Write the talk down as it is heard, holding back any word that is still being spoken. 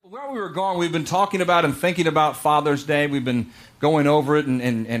Where we were going, we've been talking about and thinking about Father's Day. We've been going over it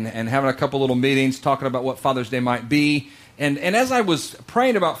and having a couple little meetings, talking about what Father's Day might be. And as I was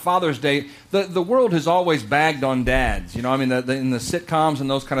praying about Father's Day, the world has always bagged on dads. You know, I mean, in the sitcoms and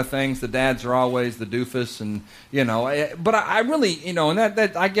those kind of things, the dads are always the doofus, and you know. But I really, you know, and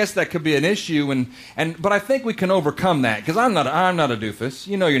that I guess that could be an issue, but I think we can overcome that because I'm not a doofus.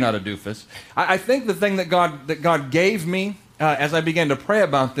 You know, you're not a doofus. I think the thing that God gave me. As I began to pray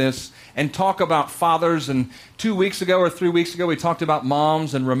about this and talk about fathers, and 2 weeks ago or 3 weeks ago we talked about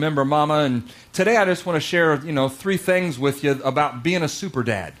moms and Remember Mama, and today I just want to share, you know, 3 things with you about being a super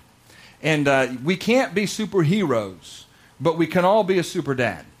dad. And we can't be superheroes, but we can all be a super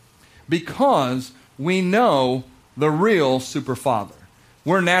dad because we know the real super father.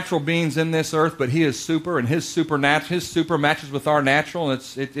 We're natural beings in this earth, but he is super, and his super matches with our natural, and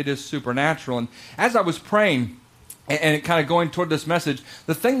it is supernatural. And as I was praying, and kind of going toward this message,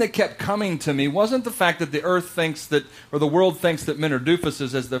 the thing that kept coming to me wasn't the fact that the earth thinks that, or the world thinks that men are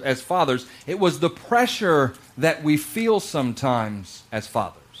doofuses as fathers. It was the pressure that we feel sometimes as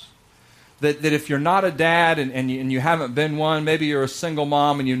fathers. That if you're not a dad and you haven't been one, maybe you're a single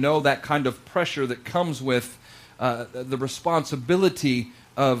mom and you know that kind of pressure that comes with the responsibility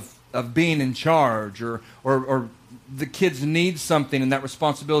of being in charge, or the kids need something and that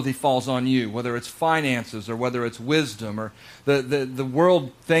responsibility falls on you, whether it's finances or whether it's wisdom, or the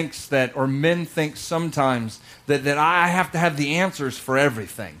world thinks that, or men think sometimes that I have to have the answers for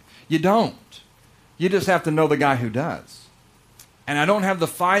everything. You don't. You just have to know the guy who does. And I don't have the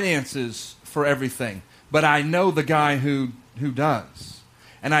finances for everything, but I know the guy who does.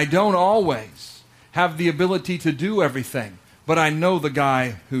 And I don't always have the ability to do everything, but I know the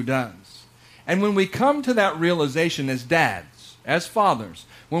guy who does. And when we come to that realization as dads, as fathers,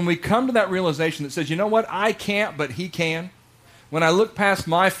 when we come to that realization that says, you know what, I can't, but he can. When I look past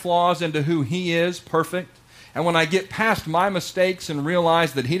my flaws into who he is, perfect, and when I get past my mistakes and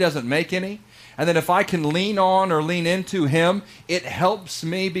realize that he doesn't make any, and that if I can lean on or lean into him, it helps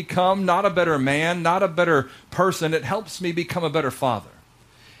me become not a better man, not a better person, it helps me become a better father.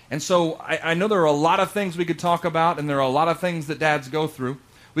 And so I know there are a lot of things we could talk about, and there are a lot of things that dads go through.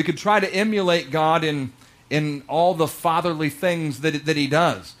 We could try to emulate God in all the fatherly things that he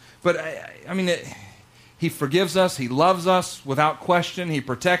does. But, I mean, he forgives us. He loves us without question. He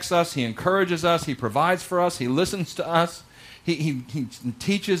protects us. He encourages us. He provides for us. He listens to us. He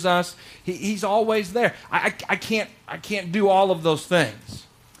teaches us. He's always there. I can't do all of those things.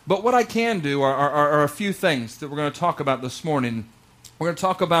 But what I can do are a few things that we're going to talk about this morning. We're going to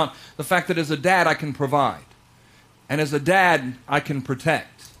talk about the fact that as a dad, I can provide. And as a dad, I can protect.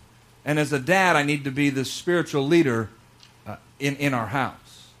 And as a dad, I need to be the spiritual leader in our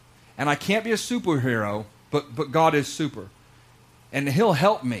house. And I can't be a superhero, but God is super. And he'll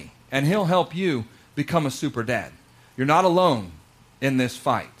help me, and he'll help you become a super dad. You're not alone in this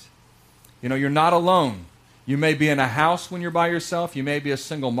fight. You know, you're not alone. You may be in a house when you're by yourself. You may be a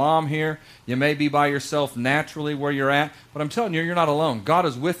single mom here. You may be by yourself naturally where you're at. But I'm telling you, you're not alone. God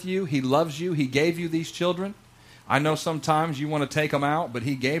is with you. He loves you. He gave you these children. I know sometimes you want to take them out, but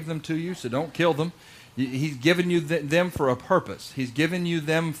he gave them to you, so don't kill them. He's given you them for a purpose. He's given you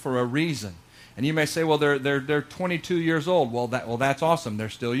them for a reason. And you may say, well, they're 22 years old. Well, that's awesome. They're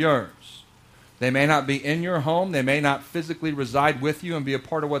still yours. They may not be in your home. They may not physically reside with you and be a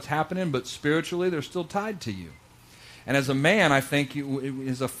part of what's happening, but spiritually they're still tied to you. And as a man, I think,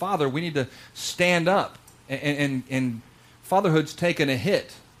 as a father, we need to stand up. And fatherhood's taken a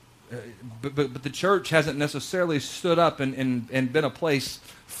hit. But the church hasn't necessarily stood up and been a place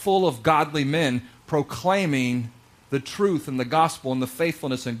full of godly men proclaiming the truth and the gospel and the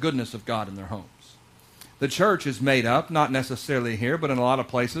faithfulness and goodness of God in their homes. The church is made up, not necessarily here, but in a lot of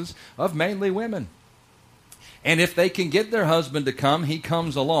places, of mainly women. And if they can get their husband to come, he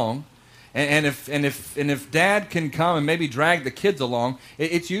comes along. And if dad can come and maybe drag the kids along,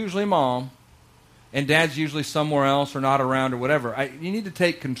 it's usually mom. And dad's usually somewhere else or not around or whatever. You need to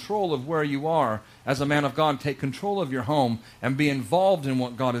take control of where you are as a man of God. Take control of your home and be involved in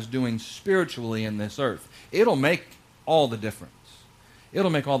what God is doing spiritually in this earth. It'll make all the difference.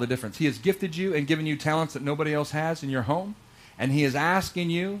 It'll make all the difference. He has gifted you and given you talents that nobody else has in your home. And he is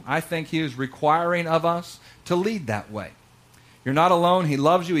asking you, I think he is requiring of us to lead that way. You're not alone. He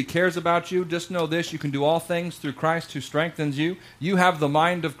loves you. He cares about you. Just know this, you can do all things through Christ who strengthens you. You have the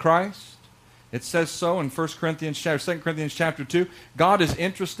mind of Christ. It says so in 2 Corinthians chapter 2. God is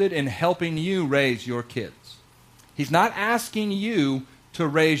interested in helping you raise your kids. He's not asking you to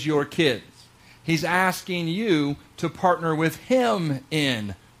raise your kids. He's asking you to partner with him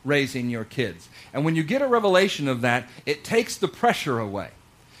in raising your kids. And when you get a revelation of that, it takes the pressure away.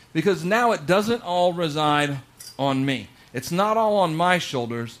 because now it doesn't all reside on me. It's not all on my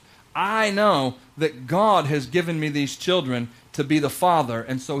shoulders. I know that God has given me these children to be the father,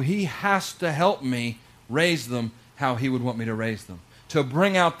 and so he has to help me raise them how he would want me to raise them, to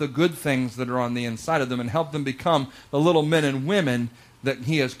bring out the good things that are on the inside of them and help them become the little men and women that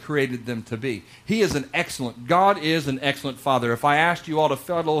he has created them to be. God is an excellent father. If I asked you all to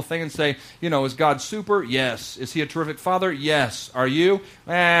fill out a little thing and say, is God super? Yes. Is he a terrific father? Yes. Are you?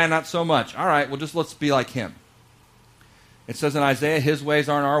 Not so much. All right, well, let's be like him. It says in Isaiah, his ways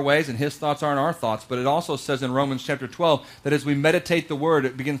aren't our ways and his thoughts aren't our thoughts. But it also says in Romans chapter 12 that as we meditate the word,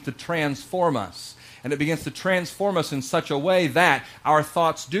 it begins to transform us. And it begins to transform us in such a way that our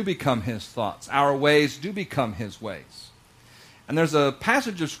thoughts do become his thoughts. Our ways do become his ways. And there's a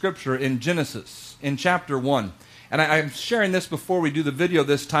passage of Scripture in Genesis, in chapter 1. And I'm sharing this before we do the video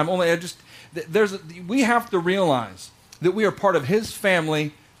this time. We have to realize that we are part of his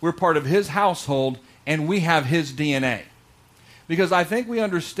family, we're part of his household, and we have his DNA. Because I think we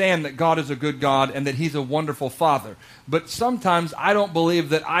understand that God is a good God and that he's a wonderful father. But sometimes I don't believe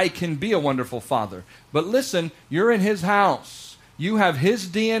that I can be a wonderful father. But listen, you're in his house. You have his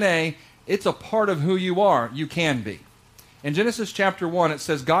DNA. It's a part of who you are. You can be. In Genesis chapter 1, it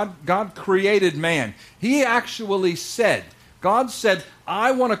says God created man. He actually said, God said,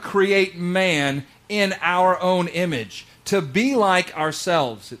 I want to create man in our own image, to be like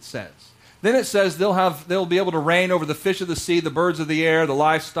ourselves, it says. Then it says they'll be able to reign over the fish of the sea, the birds of the air, the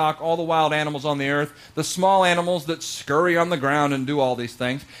livestock, all the wild animals on the earth, the small animals that scurry on the ground and do all these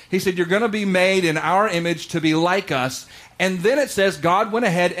things. He said, you're going to be made in our image to be like us. And then it says God went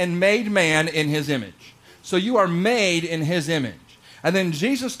ahead and made man in his image. So you are made in his image. And then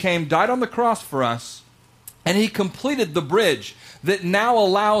Jesus came, died on the cross for us, and he completed the bridge that now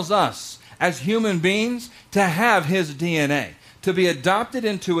allows us as human beings to have his DNA, to be adopted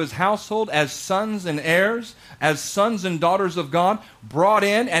into his household as sons and heirs, as sons and daughters of God, brought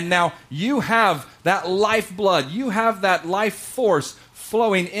in, and now you have that lifeblood, you have that life force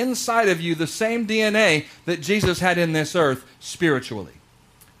flowing inside of you, the same DNA that Jesus had in this earth spiritually.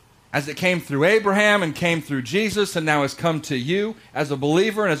 As it came through Abraham and came through Jesus and now has come to you as a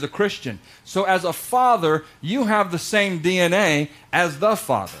believer and as a Christian. So as a father, you have the same DNA as the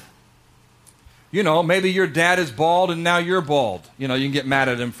Father. Maybe your dad is bald and now you're bald. You can get mad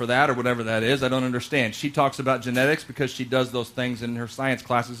at him for that or whatever that is. I don't understand. She talks about genetics because she does those things in her science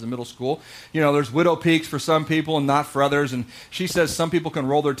classes in middle school. There's widow peaks for some people and not for others. And she says some people can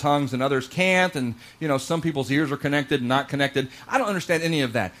roll their tongues and others can't. And, some people's ears are connected and not connected. I don't understand any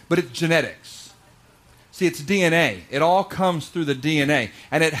of that. But it's genetics. See, it's DNA. It all comes through the DNA.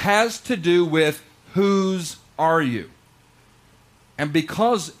 And it has to do with whose are you? And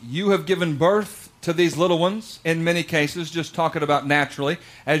because you have given birth to these little ones, in many cases, just talking about naturally,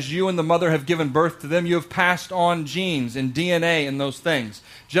 as you and the mother have given birth to them, you have passed on genes and DNA and those things.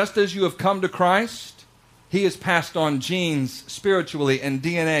 Just as you have come to Christ, he has passed on genes spiritually and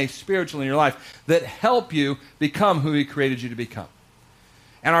DNA spiritually in your life that help you become who he created you to become.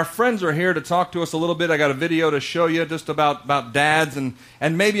 And our friends are here to talk to us a little bit. I got a video to show you just about dads and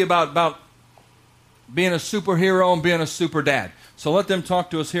maybe about being a superhero and being a super dad. So let them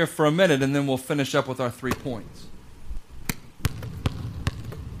talk to us here for a minute, and then we'll finish up with our 3 points.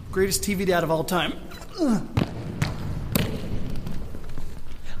 Greatest TV dad of all time.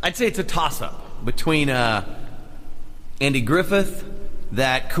 I'd say it's a toss-up between Andy Griffith,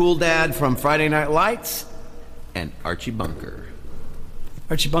 that cool dad from Friday Night Lights, and Archie Bunker.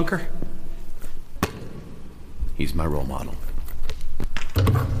 Archie Bunker? He's my role model.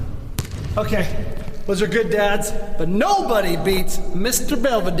 Okay. Those are good dads, but nobody beats Mr.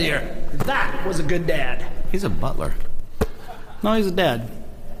 Belvedere. That was a good dad. He's a butler. No, he's a dad.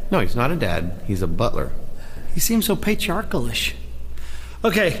 No, he's not a dad. He's a butler. He seems so patriarchalish.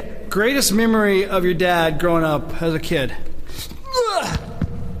 Okay, greatest memory of your dad growing up as a kid.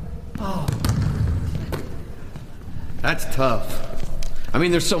 Oh. That's tough. I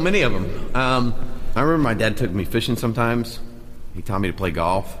mean, there's so many of them. I remember my dad took me fishing sometimes. He taught me to play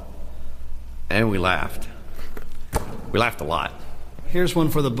golf. And we laughed. We laughed a lot. Here's one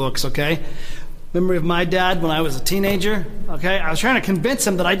for the books, okay? Memory of my dad when I was a teenager, okay? I was trying to convince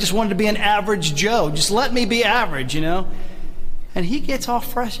him that I just wanted to be an average Joe. Just let me be average, And he gets all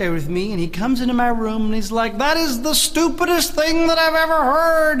frustrated with me, and he comes into my room, and he's like, that is the stupidest thing that I've ever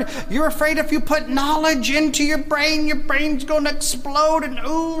heard. You're afraid if you put knowledge into your brain's going to explode and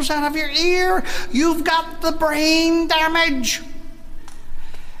ooze out of your ear. You've got the brain damage.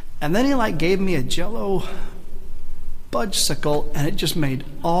 And then he gave me a Jell-O budgesicle, and it just made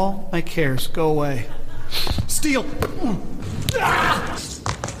all my cares go away. Steal.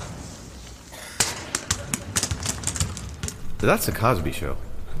 That's the Cosby Show.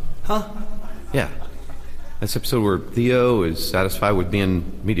 Huh? Yeah. That's the episode where Theo is satisfied with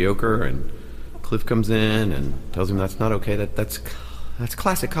being mediocre, and Cliff comes in and tells him that's not okay. That's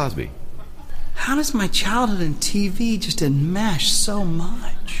classic Cosby. How does my childhood and TV just enmesh so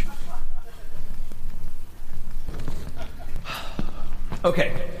much?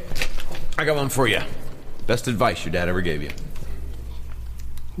 Okay. I got one for you. Best advice your dad ever gave you.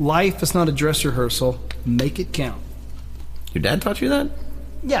 Life is not a dress rehearsal. Make it count. Your dad taught you that?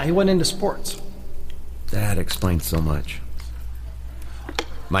 Yeah, he went into sports. That explains so much.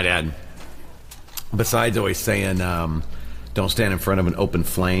 My dad, besides always saying, don't stand in front of an open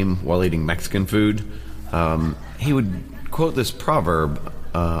flame while eating Mexican food, he would quote this proverb,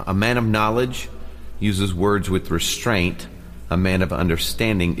 a man of knowledge uses words with restraint. A man of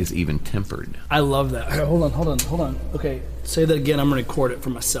understanding is even tempered. I love that. Hey, hold on. Okay, say that again. I'm going to record it for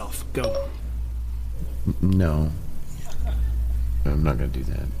myself. Go. No. I'm not going to do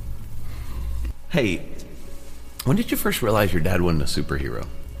that. Hey, when did you first realize your dad wasn't a superhero?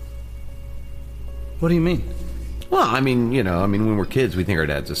 What do you mean? Well, I mean, when we're kids, we think our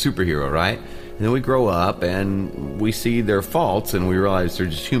dad's a superhero, right? And then we grow up and we see their faults and we realize they're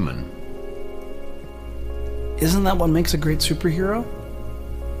just human. Isn't that what makes a great superhero?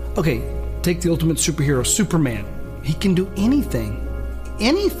 Okay, take the ultimate superhero, Superman. He can do anything.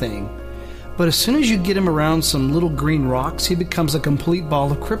 Anything. But as soon as you get him around some little green rocks, he becomes a complete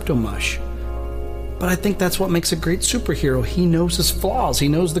ball of crypto mush. But I think that's what makes a great superhero. He knows his flaws. He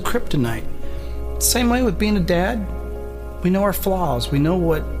knows the kryptonite. Same way with being a dad. We know our flaws. We know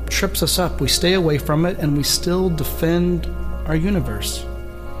what trips us up. We stay away from it, and we still defend our universe.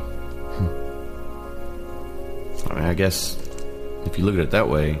 I mean, I guess if you look at it that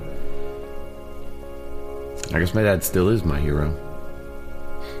way, I guess my dad still is my hero.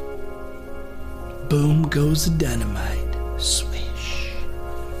 Boom goes the dynamite. Swish.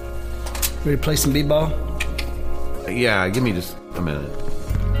 Ready to play some b-ball? Yeah, give me just a minute.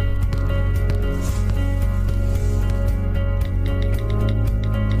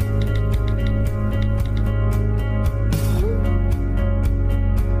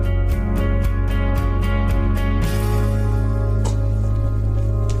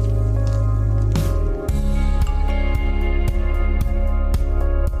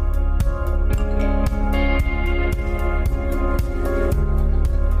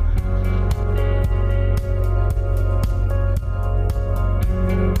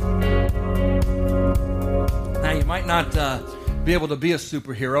 Be able to be a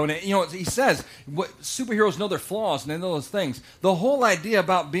superhero. And he says superheroes know their flaws and they know those things. The whole idea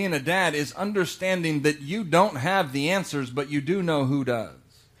about being a dad is understanding that you don't have the answers, but you do know who does.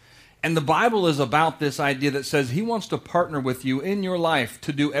 And the Bible is about this idea that says he wants to partner with you in your life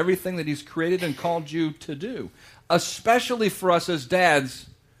to do everything that he's created and called you to do, especially for us as dads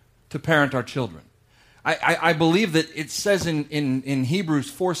to parent our children. I believe that it says in Hebrews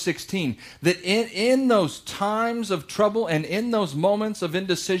 4:16 that in those times of trouble and in those moments of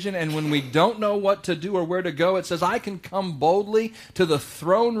indecision and when we don't know what to do or where to go, it says, I can come boldly to the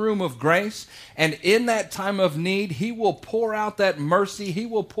throne room of grace, and in that time of need, he will pour out that mercy, he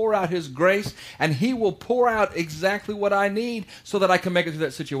will pour out his grace, and he will pour out exactly what I need so that I can make it through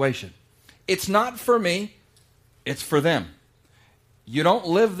that situation. It's not for me, it's for them. You don't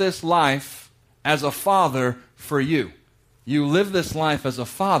live this life as a father for you. You live this life as a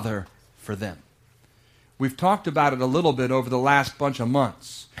father for them. We've talked about it a little bit over the last bunch of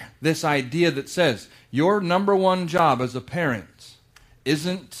months. This idea that says your number one job as a parent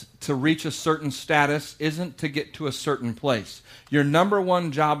isn't to reach a certain status, isn't to get to a certain place. Your number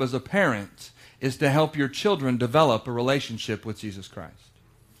one job as a parent is to help your children develop a relationship with Jesus Christ.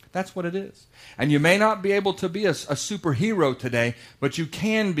 That's what it is. And you may not be able to be a superhero today, but you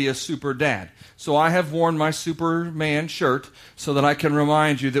can be a super dad. So I have worn my Superman shirt so that I can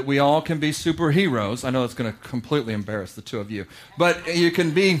remind you that we all can be superheroes. I know it's going to completely embarrass the two of you. But you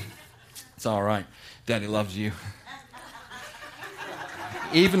can be, it's all right. Daddy loves you.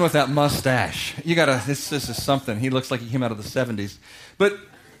 Even with that mustache. This is something. He looks like he came out of the 70s. But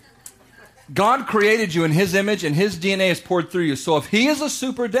God created you in his image, and his DNA is poured through you. So if he is a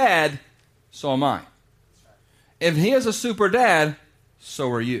super dad, so am I. If he is a super dad, so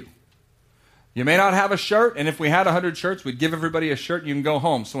are you. You may not have a shirt, and if we had 100 shirts, we'd give everybody a shirt and you can go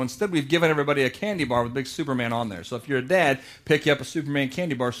home. So instead, we've given everybody a candy bar with a big Superman on there. So if you're a dad, pick you up a Superman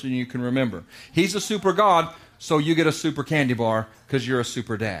candy bar so you can remember. He's a super God, so you get a super candy bar because you're a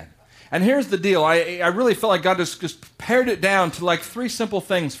super dad. And here's the deal. I really felt like God just pared it down to like 3 simple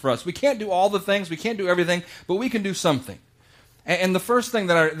things for us. We can't do all the things. We can't do everything, but we can do something. And the first thing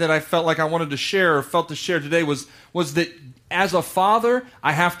that I felt like I wanted to share or felt to share today was that as a father,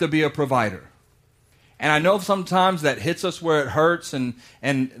 I have to be a provider. And I know sometimes that hits us where it hurts, and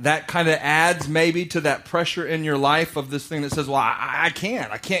that kind of adds maybe to that pressure in your life of this thing that says, well, I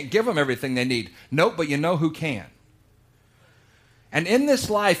can't give them everything they need. Nope, but you know who can. And in this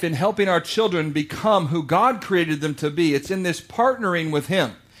life, in helping our children become who God created them to be, it's in this partnering with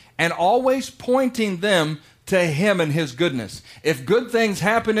Him and always pointing them to Him and His goodness. If good things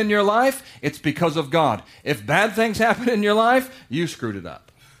happen in your life, it's because of God. If bad things happen in your life, you screwed it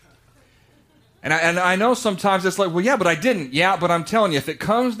up. And I know sometimes it's like, well, yeah, but I didn't. Yeah, but I'm telling you, if it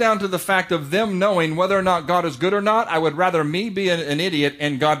comes down to the fact of them knowing whether or not God is good or not, I would rather me be an idiot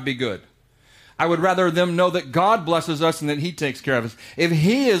and God be good. I would rather them know that God blesses us and that He takes care of us. If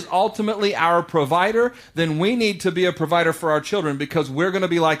He is ultimately our provider, then we need to be a provider for our children because we're going to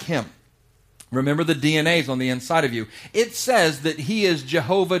be like Him. Remember, the DNA is on the inside of you. It says that He is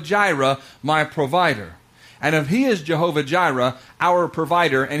Jehovah Jireh, my provider. And if He is Jehovah Jireh, our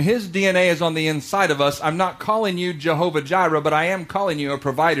provider, and His DNA is on the inside of us, I'm not calling you Jehovah Jireh, but I am calling you a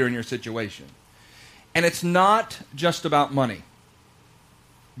provider in your situation. And it's not just about money.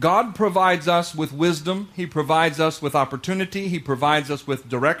 God provides us with wisdom. He provides us with opportunity. He provides us with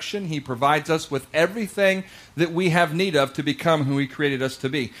direction. He provides us with everything that we have need of to become who He created us to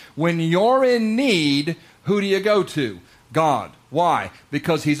be. When you're in need, who do you go to? God. Why?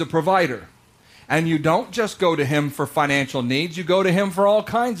 Because He's a provider. And you don't just go to Him for financial needs. You go to Him for all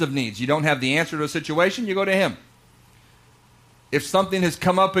kinds of needs. You don't have the answer to a situation, you go to Him. If something has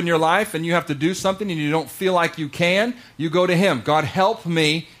come up in your life and you have to do something and you don't feel like you can, you go to Him. God, help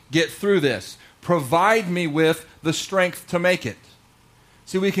me get through this. Provide me with the strength to make it.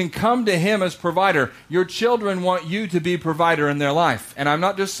 See, we can come to Him as provider. Your children want you to be provider in their life. And I'm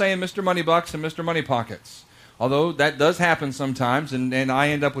not just saying Mr. Moneybucks and Mr. Money Pockets. Although that does happen sometimes, and I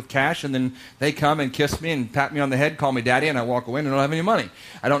end up with cash, and then they come and kiss me and pat me on the head, call me daddy, and I walk away and I don't have any money.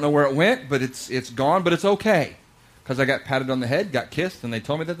 I don't know where it went, but it's gone, but it's okay. Because I got patted on the head, got kissed, and they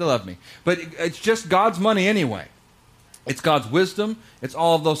told me that they love me. But it's just God's money anyway. It's God's wisdom. It's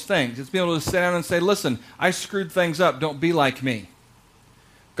all of those things. It's being able to sit down and say, listen, I screwed things up. Don't be like me.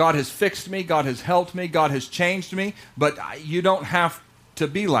 God has fixed me. God has helped me. God has changed me. But you don't have to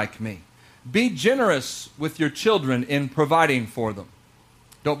be like me. Be generous with your children in providing for them.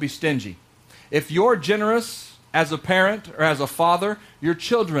 Don't be stingy. If you're generous as a parent or as a father, your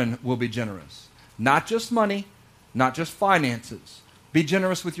children will be generous. Not just money, not just finances. Be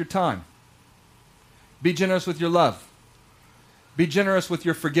generous with your time. Be generous with your love. Be generous with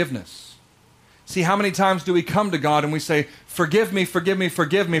your forgiveness. See, how many times do we come to God and we say, forgive me, forgive me,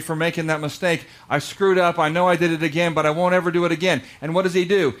 forgive me for making that mistake. I screwed up. I know I did it again, but I won't ever do it again. And what does He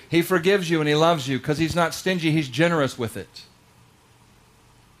do? He forgives you and He loves you because He's not stingy. He's generous with it.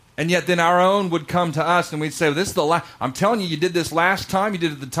 And yet then our own would come to us and we'd say, this is the last. I'm telling you, you did this last time. You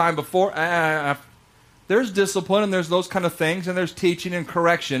did it the time before. There's discipline and there's those kind of things and there's teaching and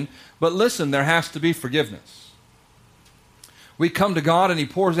correction. But listen, there has to be forgiveness. We come to God and He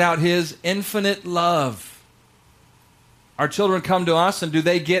pours out His infinite love. Our children come to us and do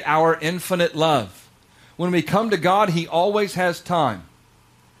they get our infinite love? When we come to God, He always has time.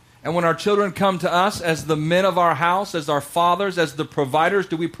 And when our children come to us as the men of our house, as our fathers, as the providers,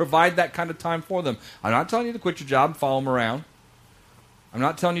 do we provide that kind of time for them? I'm not telling you to quit your job and follow them around. I'm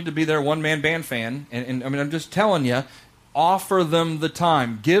not telling you to be their one-man band fan. And I'm just telling you, offer them the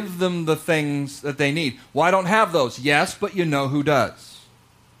time. Give them the things that they need. Well, I don't have those. Yes, but you know who does.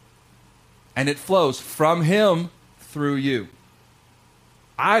 And it flows from Him through you.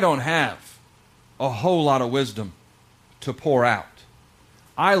 I don't have a whole lot of wisdom to pour out.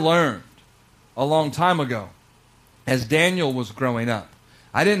 I learned a long time ago as Daniel was growing up.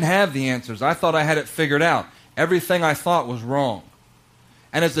 I didn't have the answers. I thought I had it figured out. Everything I thought was wrong.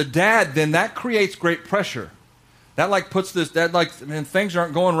 And as a dad, then that creates great pressure. Things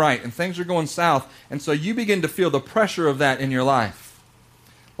aren't going right and things are going south. And so you begin to feel the pressure of that in your life.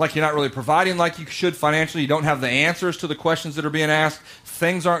 Like you're not really providing like you should financially. You don't have the answers to the questions that are being asked.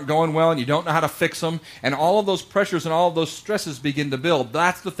 Things aren't going well and you don't know how to fix them. And all of those pressures and all of those stresses begin to build.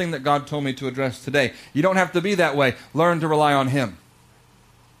 That's the thing that God told me to address today. You don't have to be that way. Learn to rely on Him.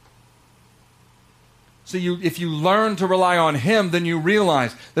 So if you learn to rely on Him, then you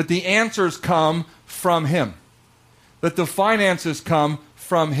realize that the answers come from Him. That the finances come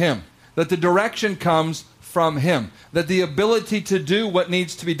from Him. That the direction comes from Him. That the ability to do what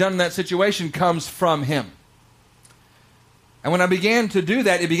needs to be done in that situation comes from Him. And when I began to do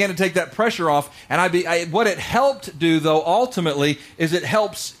that, it began to take that pressure off. And what it helped do, though, ultimately, is it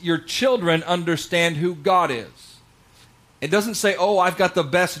helps your children understand who God is. It doesn't say, oh, I've got the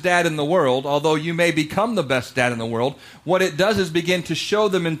best dad in the world, although you may become the best dad in the world. What it does is begin to show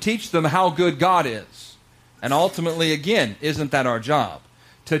them and teach them how good God is. And ultimately, again, isn't that our job?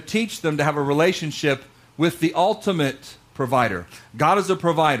 To teach them to have a relationship with the ultimate provider. God is a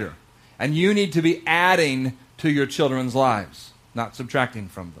provider. And you need to be adding to your children's lives, not subtracting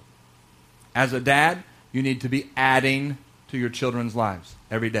from them. As a dad, you need to be adding to your children's lives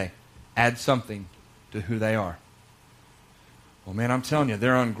every day. Add something to who they are. Well, man, I'm telling you,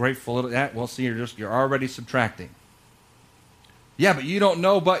 they're ungrateful. Well, see, you're already subtracting. Yeah, but you don't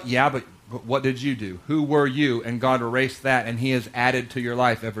know, but what did you do? Who were you? And God erased that, and He has added to your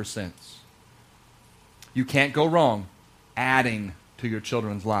life ever since. You can't go wrong adding to your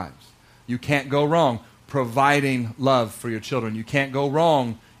children's lives. You can't go wrong providing love for your children. You can't go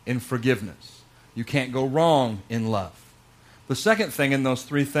wrong in forgiveness. You can't go wrong in love. The second thing in those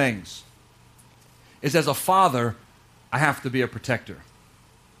three things is, as a father, I have to be a protector.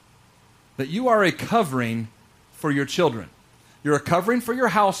 That you are a covering for your children. You're a covering for your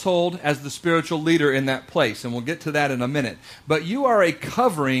household as the spiritual leader in that place, and we'll get to that in a minute. But you are a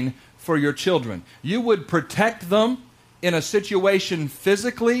covering for your children. You would protect them in a situation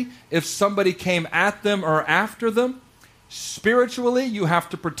physically if somebody came at them or after them. Spiritually, you have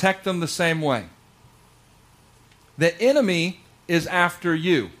to protect them the same way. The enemy is after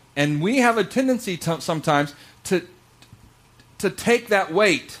you, and we have a tendency sometimes to take that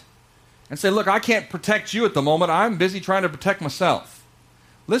weight and say, look, I can't protect you at the moment. I'm busy trying to protect myself.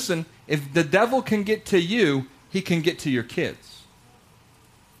 Listen, if the devil can get to you, he can get to your kids.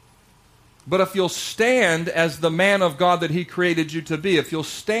 But if you'll stand as the man of God that He created you to be, if you'll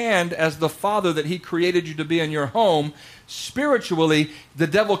stand as the father that He created you to be in your home, spiritually, the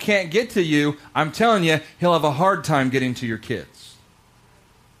devil can't get to you. I'm telling you, he'll have a hard time getting to your kids.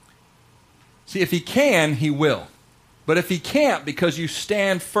 See, if he can, he will. But if he can't, because you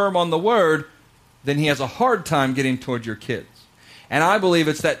stand firm on the Word, then he has a hard time getting toward your kids. And I believe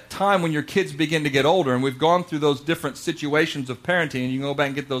it's that time when your kids begin to get older, and we've gone through those different situations of parenting, and you can go back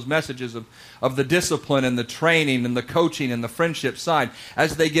and get those messages of the discipline and the training and the coaching and the friendship side.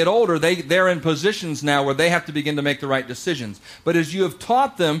 As they get older, they're in positions now where they have to begin to make the right decisions. But as you have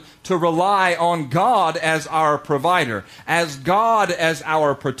taught them to rely on God as our provider, as God as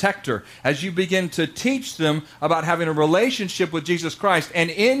our protector, as you begin to teach them about having a relationship with Jesus Christ, and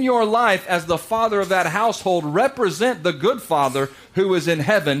in your life as the father of that household represent the good Father who is in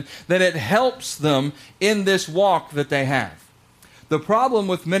heaven, then it helps them in this walk that they have. The problem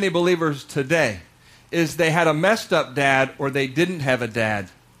with many believers today is they had a messed up dad or they didn't have a dad.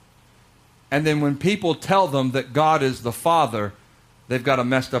 And then when people tell them that God is the Father, they've got a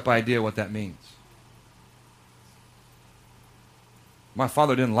messed up idea what that means. My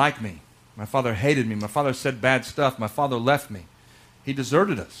father didn't like me. My father hated me. My father said bad stuff. My father left me. He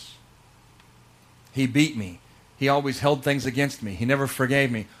deserted us. He beat me. He always held things against me. He never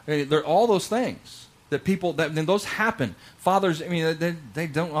forgave me. There are all those things that people, then those happen. Fathers, they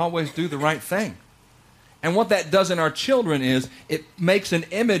don't always do the right thing. And what that does in our children is it makes an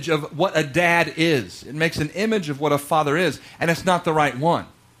image of what a dad is. It makes an image of what a father is, and it's not the right one.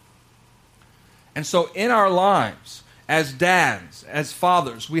 And so in our lives, as dads, as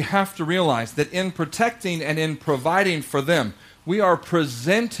fathers, we have to realize that in protecting and in providing for them, we are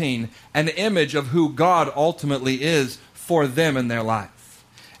presenting an image of who God ultimately is for them in their life.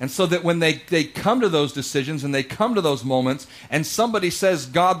 And so that when they come to those decisions and they come to those moments and somebody says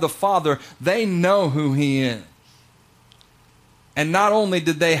God the Father, they know who He is. And not only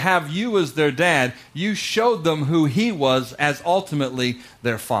did they have you as their dad, you showed them who He was as ultimately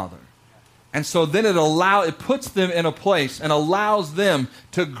their Father. And so then it puts them in a place and allows them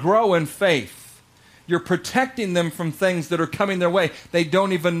to grow in faith. You're protecting them from things that are coming their way. They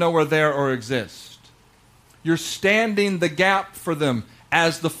don't even know are there or exist. You're standing the gap for them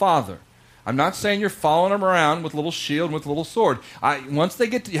as the Father. I'm not saying you're following them around with a little shield and with a little sword. Once they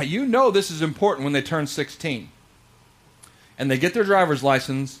get to, you know this is important when they turn 16. And they get their driver's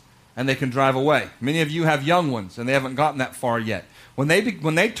license and they can drive away. Many of you have young ones and they haven't gotten that far yet. When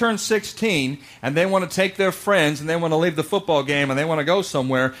they turn 16 and they want to take their friends and they want to leave the football game and they want to go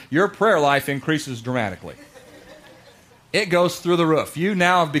somewhere, your prayer life increases dramatically. It goes through the roof. You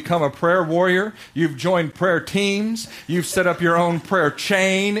now have become a prayer warrior. You've joined prayer teams. You've set up your own prayer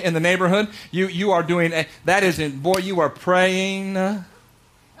chain in the neighborhood. You are doing, that isn't, boy, you are praying.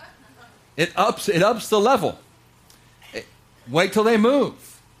 It ups the level. Wait till they move.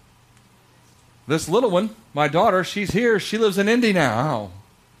 This little one, my daughter, she's here. She lives in Indy now.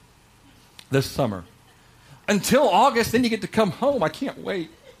 This summer. Until August, then you get to come home. I can't wait.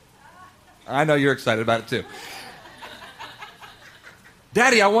 I know you're excited about it too.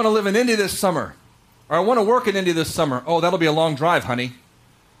 Daddy, I want to live in Indy this summer. Or I want to work in Indy this summer. Oh, that'll be a long drive, honey.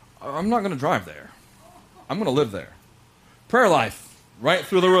 I'm not going to drive there. I'm going to live there. Prayer life, right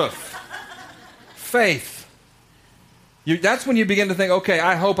through the roof. Faith. That's when you begin to think, okay,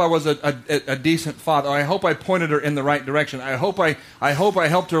 I hope I was a decent father. I hope I pointed her in the right direction. I hope I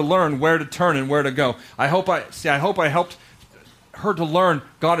helped her learn where to turn and where to go. I hope I helped her to learn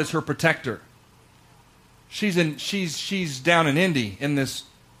God is her protector. She's down in Indy in this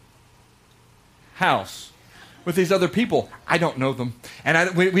house with these other people. I don't know them,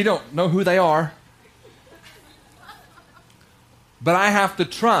 and we don't know who they are. But I have to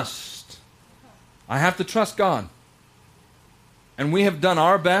trust. I have to trust God. And we have done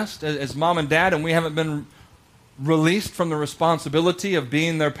our best as mom and dad, and we haven't been released from the responsibility of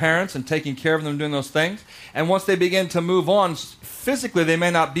being their parents and taking care of them, doing those things. And once they begin to move on, physically they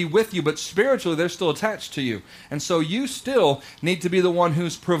may not be with you, but spiritually they're still attached to you. And so you still need to be the one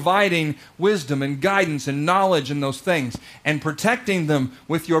who's providing wisdom and guidance and knowledge in those things, and protecting them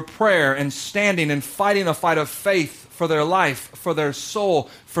with your prayer, and standing and fighting a fight of faith for their life, for their soul,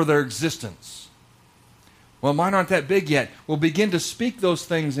 for their existence. Well, mine aren't that big yet. We'll begin to speak those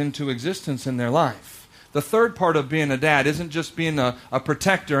things into existence in their life. The third part of being a dad isn't just being a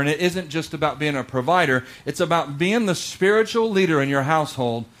protector, and it isn't just about being a provider. It's about being the spiritual leader in your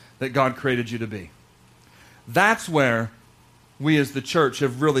household that God created you to be. That's where we as the church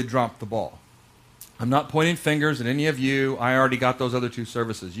have really dropped the ball. I'm not pointing fingers at any of you. I already got those other 2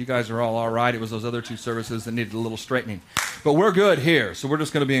 services. You guys are all right. It was those other 2 services that needed a little straightening. But we're good here, so we're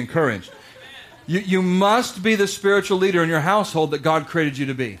just going to be encouraged. You must be the spiritual leader in your household that God created you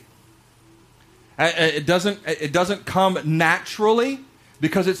to be. It doesn't come naturally,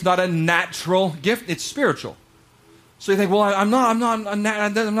 because it's not a natural gift. It's spiritual. So you think, well, I'm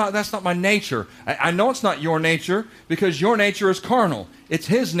not. That's not my nature. I know it's not your nature, because your nature is carnal. It's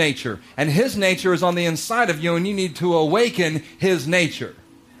His nature, and His nature is on the inside of you, and you need to awaken His nature.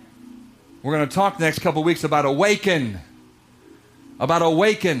 We're going to talk the next couple of weeks about awaken.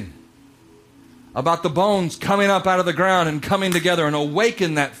 About the bones coming up out of the ground and coming together, and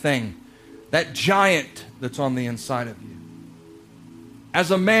awaken that thing, that giant that's on the inside of you.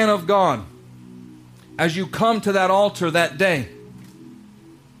 As a man of God, as you come to that altar that day,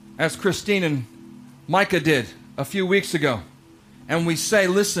 as Christine and Micah did a few weeks ago, and we say,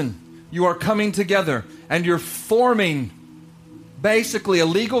 listen, you are coming together and you're forming basically a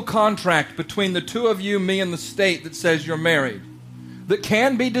legal contract between the two of you, me and the state, that says you're married, that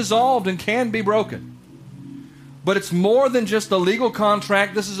can be dissolved and can be broken. But it's more than just a legal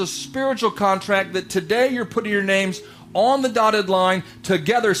contract. This is a spiritual contract that today you're putting your names on the dotted line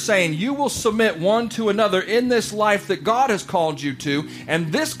together, saying you will submit one to another in this life that God has called you to,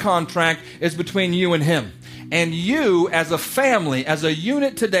 and this contract is between you and Him. And you, as a family, as a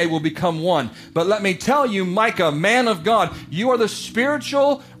unit today, will become one. But let me tell you, Micah, man of God, you are the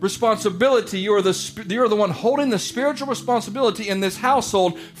spiritual responsibility. You are the one holding the spiritual responsibility in this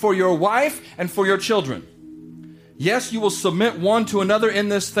household for your wife and for your children. Yes, you will submit one to another in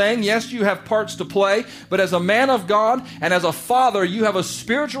this thing. Yes, you have parts to play. But as a man of God and as a father, you have a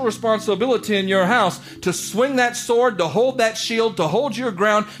spiritual responsibility in your house to swing that sword, to hold that shield, to hold your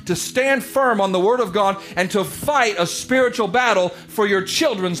ground, to stand firm on the Word of God, and to fight a spiritual battle for your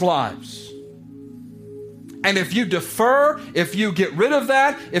children's lives. And if you defer, if you get rid of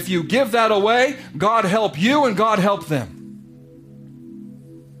that, if you give that away, God help you and God help them.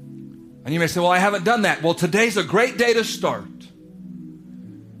 And you may say, well, I haven't done that. Well, today's a great day to start.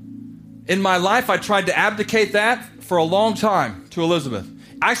 In my life, I tried to abdicate that for a long time to Elizabeth.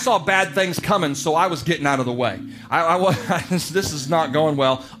 I saw bad things coming, so I was getting out of the way. This is not going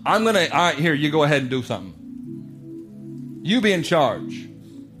well. Here, you go ahead and do something. You be in charge.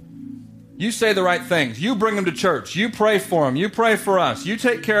 You say the right things. You bring them to church. You pray for them. You pray for us. You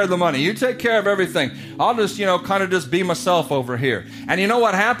take care of the money. You take care of everything. I'll just, kind of just be myself over here. And you know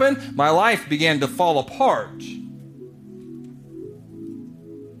what happened? My life began to fall apart.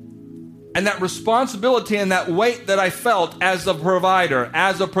 And that responsibility and that weight that I felt as a provider,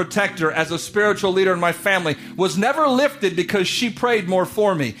 as a protector, as a spiritual leader in my family was never lifted because she prayed more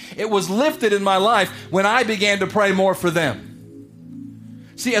for me. It was lifted in my life when I began to pray more for them.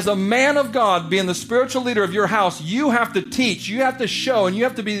 See, as a man of God, being the spiritual leader of your house, you have to teach, you have to show, and you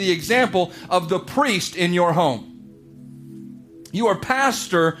have to be the example of the priest in your home. You are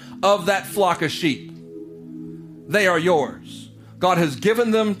pastor of that flock of sheep. They are yours. God has given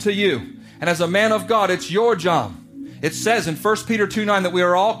them to you. And as a man of God, it's your job. It says in 1 Peter 2:9 that we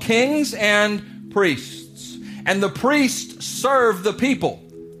are all kings and priests. And the priests serve the people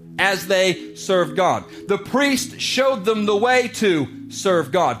as they served God. The priest showed them the way to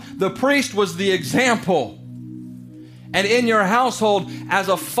serve God. The priest was the example. And in your household, as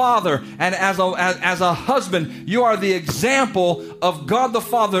a father and as a husband, you are the example of God the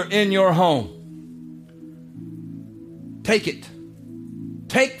Father in your home. Take it.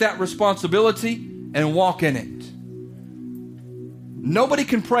 Take that responsibility and walk in it. Nobody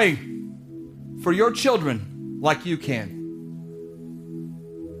can pray for your children like you can.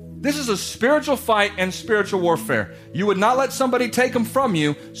 This is a spiritual fight and spiritual warfare. You would not let somebody take them from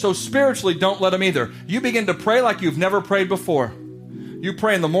you, so spiritually don't let them either. You begin to pray like you've never prayed before. You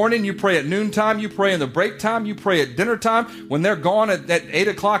pray in the morning, you pray at noontime, you pray in the break time, you pray at dinner time. When they're gone at 8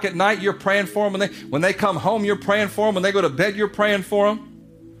 o'clock at night, you're praying for them. When they come home, you're praying for them. When they go to bed, you're praying for them.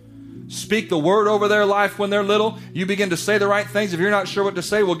 Speak the word over their life when they're little. You begin to say the right things. If you're not sure what to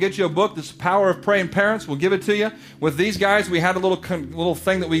say, we'll get you a book, This Power of Praying Parents. We'll give it to you. With these guys, we had a little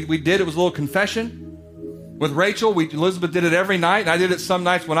thing that we did. It was a little confession. With Rachel, Elizabeth did it every night, and I did it some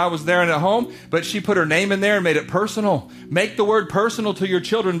nights when I was there and at home, but she put her name in there and made it personal. Make the word personal to your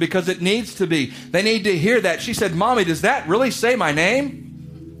children because it needs to be. They need to hear that. She said, Mommy, does that really say my name?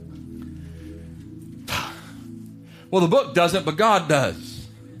 Well, the book doesn't, but God does.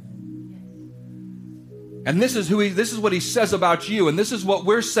 And this is what he says about you, and this is what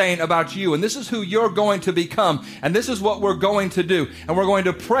we're saying about you, and this is who you're going to become, and this is what we're going to do. And we're going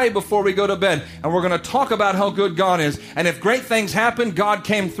to pray before we go to bed, and we're going to talk about how good God is. And if great things happen, God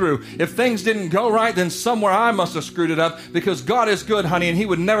came through. If things didn't go right, then somewhere I must have screwed it up, because God is good, honey, and he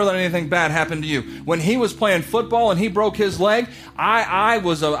would never let anything bad happen to you. When he was playing football and he broke his leg,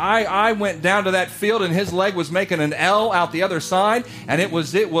 I went down to that field and his leg was making an L out the other side, and it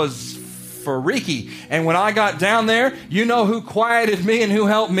was freaky. And when I got down there, you know who quieted me and who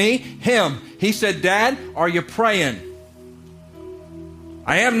helped me? Him. He said, Dad, are you praying?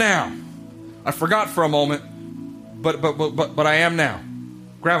 I am now. I forgot for a moment, but I am now.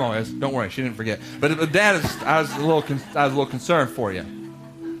 Grandma is. Don't worry, she didn't forget. But Dad, I was a little concerned for you.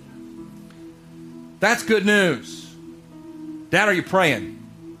 That's good news. Dad, are you praying?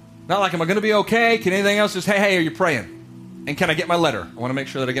 Not like, am I going to be okay? Can anything else just, hey, are you praying? And can I get my letter? I want to make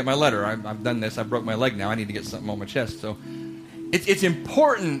sure that I get my letter. I've done this. I broke my leg now. I need to get something on my chest. So it's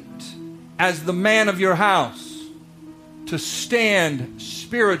important as the man of your house to stand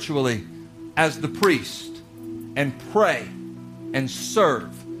spiritually as the priest and pray and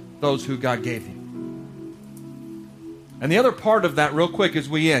serve those who God gave you. And the other part of that, real quick as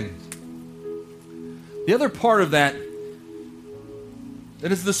we end, the other part of that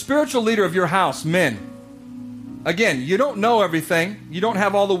is the spiritual leader of your house, men. Again, you don't know everything. You don't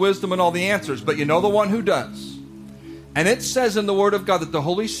have all the wisdom and all the answers, but you know the one who does. And it says in the Word of God that the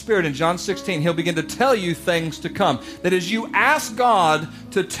Holy Spirit in John 16, He'll begin to tell you things to come. That as you ask God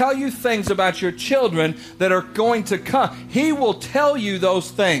to tell you things about your children that are going to come, He will tell you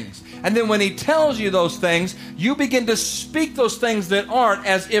those things. And then when He tells you those things, you begin to speak those things that aren't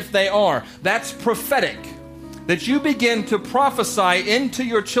as if they are. That's prophetic. That you begin to prophesy into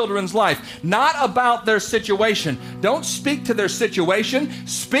your children's life, not about their situation. Don't speak to their situation.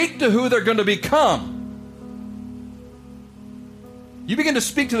 Speak to who they're going to become. You begin to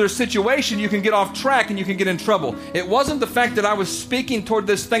speak to their situation, you can get off track and you can get in trouble. It wasn't the fact that I was speaking toward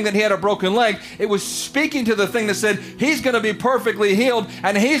this thing that he had a broken leg. It was speaking to the thing that said, he's going to be perfectly healed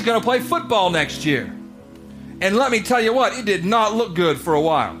and he's going to play football next year. And let me tell you what, it did not look good for a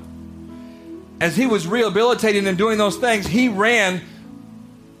while. As he was rehabilitating and doing those things, he ran.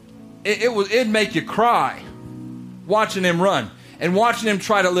 It'd make you cry watching him run and watching him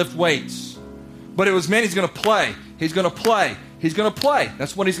try to lift weights. But it was, man, he's going to play. He's going to play. He's going to play.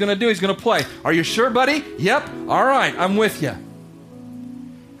 That's what he's going to do. He's going to play. Are you sure, buddy? Yep. All right. I'm with you.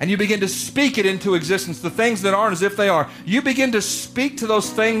 And you begin to speak it into existence, the things that aren't as if they are. You begin to speak to those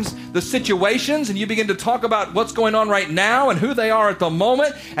things, the situations, and you begin to talk about what's going on right now and who they are at the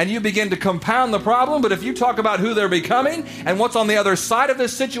moment, and you begin to compound the problem. But if you talk about who they're becoming and what's on the other side of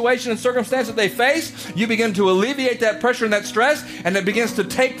this situation and circumstance that they face, you begin to alleviate that pressure and that stress, and it begins to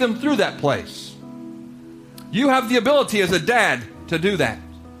take them through that place. You have the ability as a dad to do that.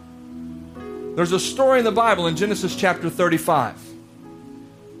 There's a story in the Bible in Genesis chapter 35.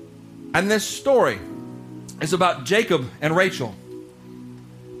 And this story is about Jacob and Rachel.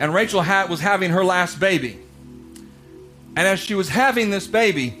 And Rachel was having her last baby. And as she was having this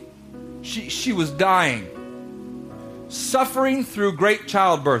baby, she was dying. Suffering through great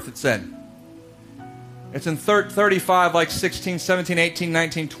childbirth, it said. It's in 35, like 16, 17, 18,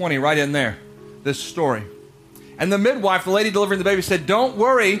 19, 20, right in there, this story. And the midwife, the lady delivering the baby, said, don't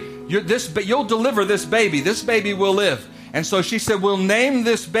worry, you'll deliver this baby. This baby will live. And so she said, we'll name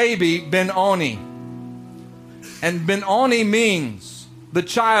this baby Ben-Oni. And Ben-Oni means the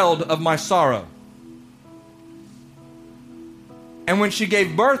child of my sorrow. And when she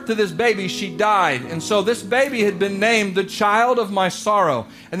gave birth to this baby, she died. And so this baby had been named the child of my sorrow.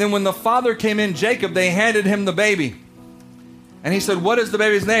 And then when the father came in, Jacob, they handed him the baby. And he said, what is the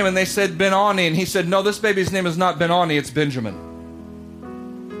baby's name? And they said, Ben-Oni. And he said, no, this baby's name is not Ben-Oni, it's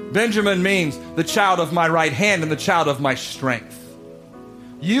Benjamin. Benjamin means the child of my right hand and the child of my strength.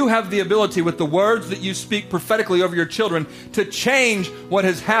 You have the ability with the words that you speak prophetically over your children to change what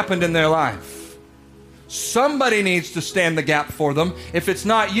has happened in their life. Somebody needs to stand the gap for them. If it's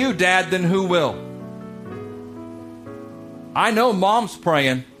not you, Dad, then who will? I know Mom's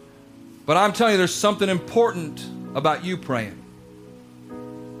praying, but I'm telling you there's something important about you praying.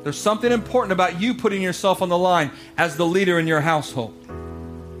 There's something important about you putting yourself on the line as the leader in your household.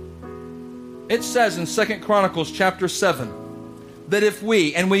 It says in 2 Chronicles chapter 7 that if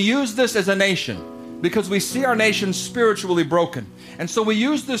we, and we use this as a nation, because we see our nation spiritually broken. And so we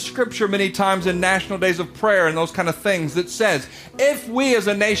use this scripture many times in national days of prayer and those kind of things that says, if we as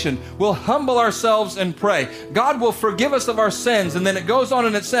a nation will humble ourselves and pray, God will forgive us of our sins. And then it goes on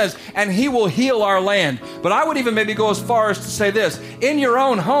and it says, and He will heal our land. But I would even maybe go as far as to say this, in your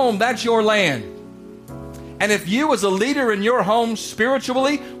own home, that's your land. And if you as a leader in your home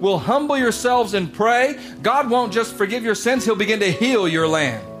spiritually will humble yourselves and pray, God won't just forgive your sins, He'll begin to heal your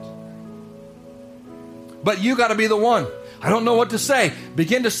land. But you got to be the one. I don't know what to say.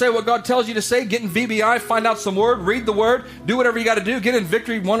 Begin to say what God tells you to say. Get in VBI, find out some word, read the word, do whatever you got to do. Get in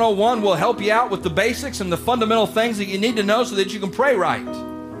Victory 101. We'll help you out with the basics and the fundamental things that you need to know so that you can pray right.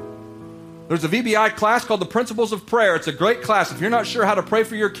 There's a VBI class called the Principles of Prayer. It's a great class. If you're not sure how to pray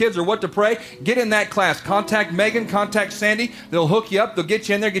for your kids or what to pray, get in that class. Contact Megan, contact Sandy. They'll hook you up. They'll get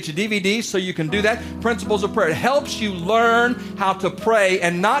you in there, get you DVDs so you can do that. Principles of Prayer. It helps you learn how to pray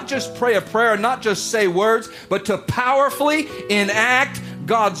and not just pray a prayer, not just say words, but to powerfully enact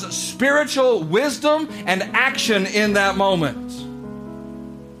God's spiritual wisdom and action in that moment.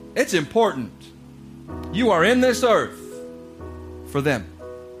 It's important. You are in this earth for them.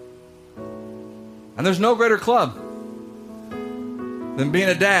 And there's no greater club than being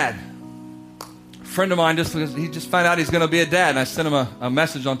a dad. A friend of mine, he just found out he's going to be a dad. And I sent him a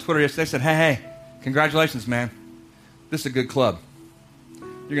message on Twitter yesterday. I said, hey, congratulations, man. This is a good club.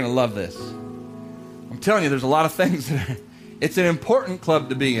 You're going to love this. I'm telling you, there's a lot of things that it's an important club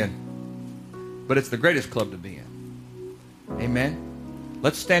to be in. But it's the greatest club to be in. Amen?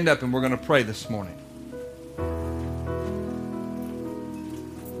 Let's stand up and we're going to pray this morning.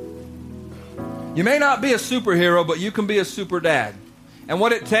 You may not be a superhero, but you can be a super dad. And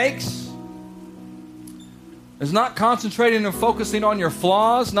what it takes is not concentrating and focusing on your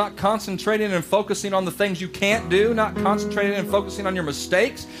flaws, not concentrating and focusing on the things you can't do, not concentrating and focusing on your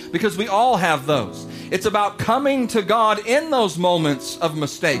mistakes, because we all have those. It's about coming to God in those moments of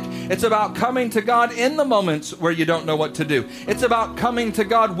mistake. It's about coming to God in the moments where you don't know what to do. It's about coming to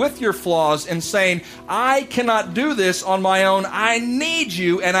God with your flaws and saying, I cannot do this on my own. I need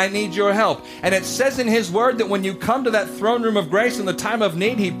you and I need your help. And it says in His Word that when you come to that throne room of grace in the time of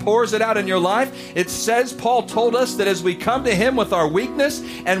need, He pours it out in your life. It says, Paul told us that as we come to Him with our weakness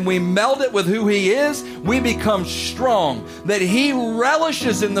and we meld it with who He is, we become strong. That He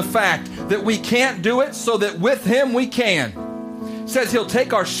relishes in the fact that we can't do it so that with Him we can. It says He'll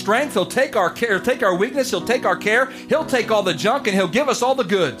take our strength, He'll take our care, He'll take our weakness, He'll take our care, He'll take all the junk and He'll give us all the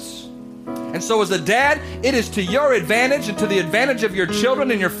goods. And so as a dad, it is to your advantage and to the advantage of your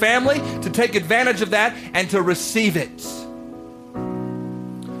children and your family to take advantage of that and to receive it.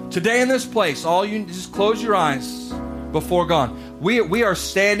 Today in this place, all you just close your eyes before God. We are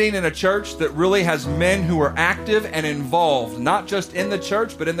standing in a church that really has men who are active and involved, not just in the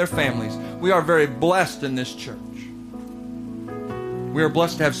church, but in their families. We are very blessed in this church. We are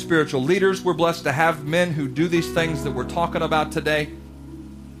blessed to have spiritual leaders. We're blessed to have men who do these things that we're talking about today.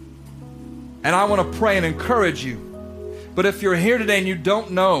 And I want to pray and encourage you. But if you're here today and you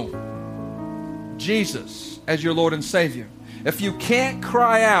don't know Jesus as your Lord and Savior, if you can't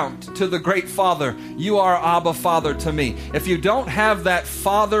cry out to the great Father, you are Abba Father to me. If you don't have that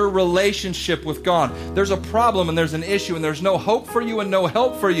Father relationship with God, there's a problem and there's an issue and there's no hope for you and no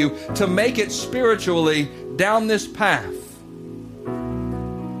help for you to make it spiritually down this path.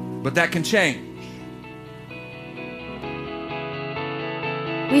 But that can change.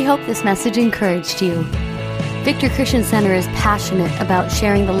 We hope this message encouraged you. Victory Christian Center is passionate about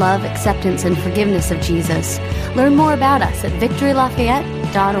sharing the love, acceptance, and forgiveness of Jesus. Learn more about us at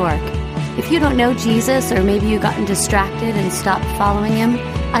victorylafayette.org. If you don't know Jesus, or maybe you've gotten distracted and stopped following Him,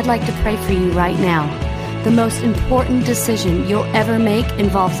 I'd like to pray for you right now. The most important decision you'll ever make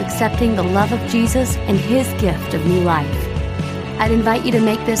involves accepting the love of Jesus and His gift of new life. I'd invite you to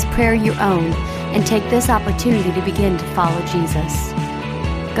make this prayer your own and take this opportunity to begin to follow Jesus.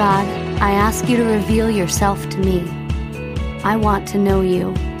 God, I ask you to reveal yourself to me. I want to know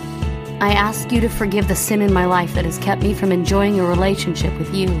you. I ask you to forgive the sin in my life that has kept me from enjoying a relationship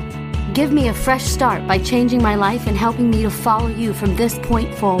with you. Give me a fresh start by changing my life and helping me to follow you from this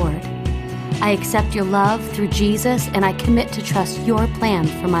point forward. I accept your love through Jesus, and I commit to trust your plan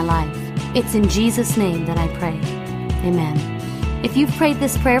for my life. It's in Jesus' name that I pray. Amen. If you've prayed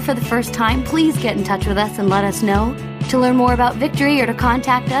this prayer for the first time, please get in touch with us and let us know. To learn more about Victory or to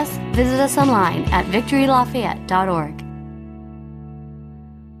contact us, visit us online at victorylafayette.org.